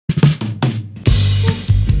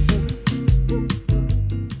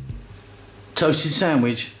toasted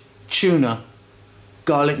sandwich, tuna,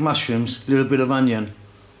 garlic mushrooms, little bit of onion,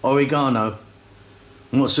 oregano,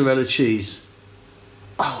 mozzarella cheese.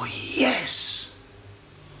 Oh yes!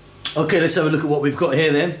 Okay, let's have a look at what we've got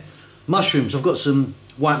here then. Mushrooms, I've got some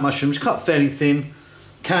white mushrooms cut fairly thin,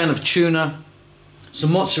 can of tuna,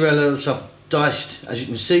 some mozzarella which I've diced as you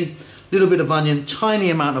can see, little bit of onion,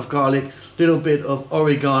 tiny amount of garlic, little bit of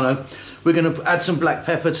oregano. We're going to add some black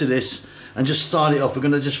pepper to this and just start it off. We're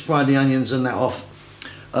going to just fry the onions and that off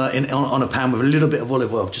on a pan with a little bit of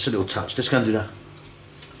olive oil, just a little touch. Let's go and do that.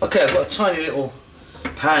 Okay, I've got a tiny little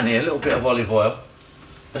pan here, a little bit of olive oil.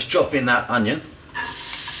 Let's drop in that onion.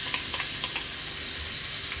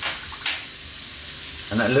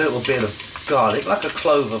 And that little bit of garlic, like a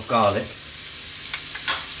clove of garlic.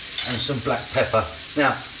 And some black pepper.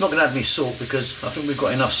 Now, I'm not going to add any salt because I think we've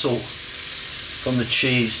got enough salt from the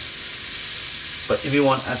cheese. But if you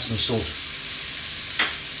want, add some salt.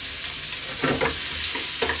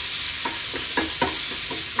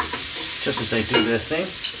 Just as they do their thing.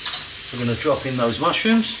 We're going to drop in those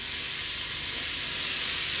mushrooms.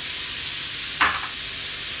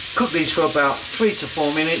 Cook these for about 3 to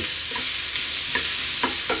 4 minutes.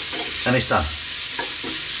 And it's done.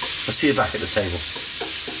 I'll see you back at the table.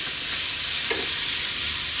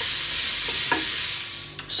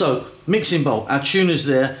 So, mixing bowl, our tuna's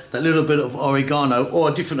there, that little bit of oregano, or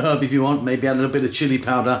a different herb if you want, maybe add a little bit of chili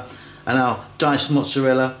powder, and our diced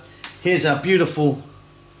mozzarella. Here's our beautiful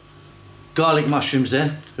garlic mushrooms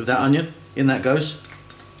there, with that onion, in that goes.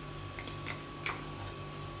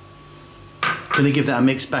 Gonna give that a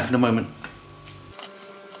mix, back in a moment.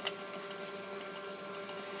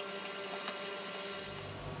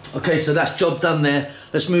 Okay, so that's job done there.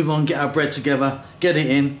 Let's move on, get our bread together, get it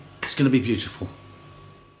in. It's gonna be beautiful.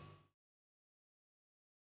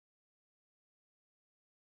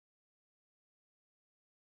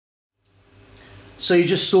 So you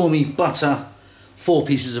just saw me butter 4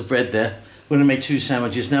 pieces of bread there. We're gonna make 2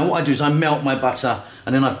 sandwiches. Now what I do is I melt my butter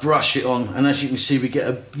and then I brush it on, and as you can see we get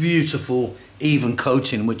a beautiful even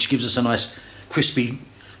coating which gives us a nice crispy,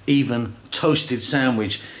 even toasted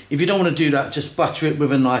sandwich. If you don't want to do that, just butter it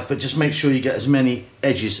with a knife, but just make sure you get as many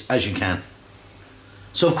edges as you can.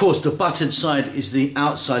 So of course the buttered side is the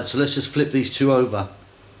outside, so let's just flip these 2 over.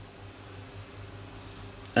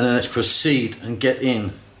 And then let's proceed and get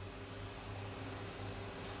in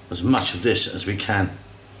as much of this as we can.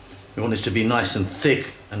 We want this to be nice and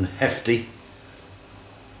thick and hefty.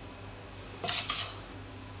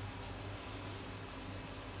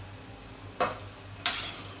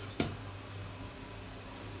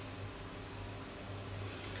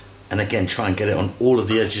 And again, try and get it on all of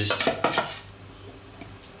the edges.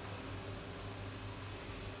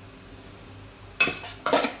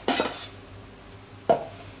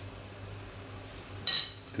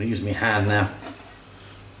 I'm gonna use my hand now.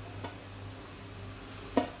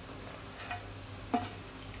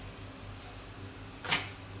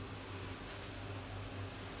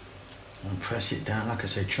 And press it down, like I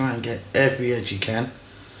say, try and get every edge you can.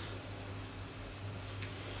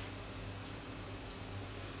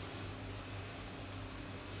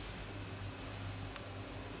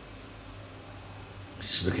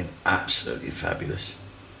 This is looking absolutely fabulous.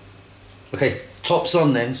 Okay, top's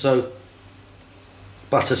on then, so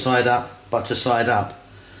butter side up, butter side up.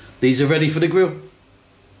 These are ready for the grill.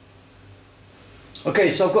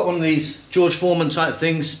 Okay, so I've got one of these George Foreman type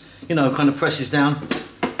things, you know, kind of presses down.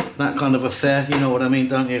 That kind of affair, you know what I mean,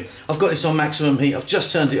 don't you? I've got this on maximum heat. I've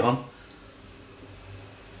just turned it on.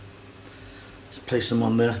 Let's place them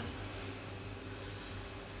on there.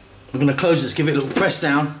 I'm going to close this, give it a little press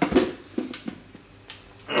down.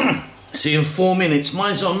 See, in 4 minutes.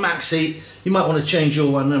 Mine's on max heat. You might want to change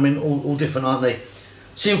your one. I mean, all different, aren't they?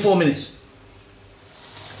 See you in 4 minutes.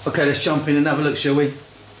 Okay, let's jump in and have a look, shall we?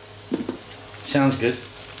 Sounds good.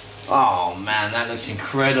 Oh man, that looks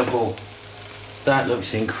incredible. That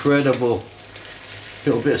looks incredible.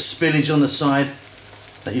 Little bit of spillage on the side.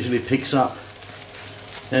 That usually picks up.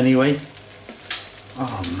 Anyway.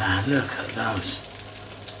 Oh man, look at those.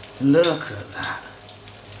 Look at that.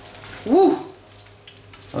 Woo!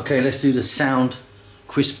 Okay, let's do the sound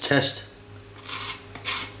crisp test.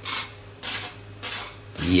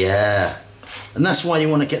 Yeah. And that's why you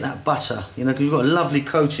want to get that butter, you know, because you've got a lovely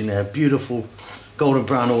coating there, beautiful golden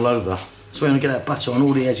brown all over. So we're going to get that butter on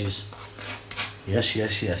all the edges. Yes,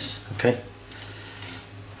 yes, yes. Okay.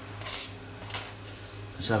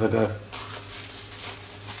 Let's have a go.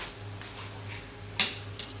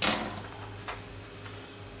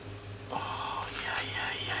 Oh,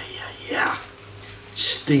 yeah.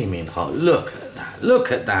 Steaming hot. Look at that.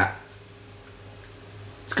 Look at that.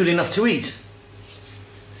 It's good enough to eat.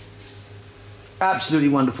 Absolutely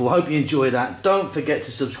wonderful. Hope you enjoy that. Don't forget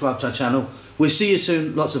to subscribe to our channel. We'll see you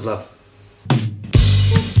soon. Lots of love.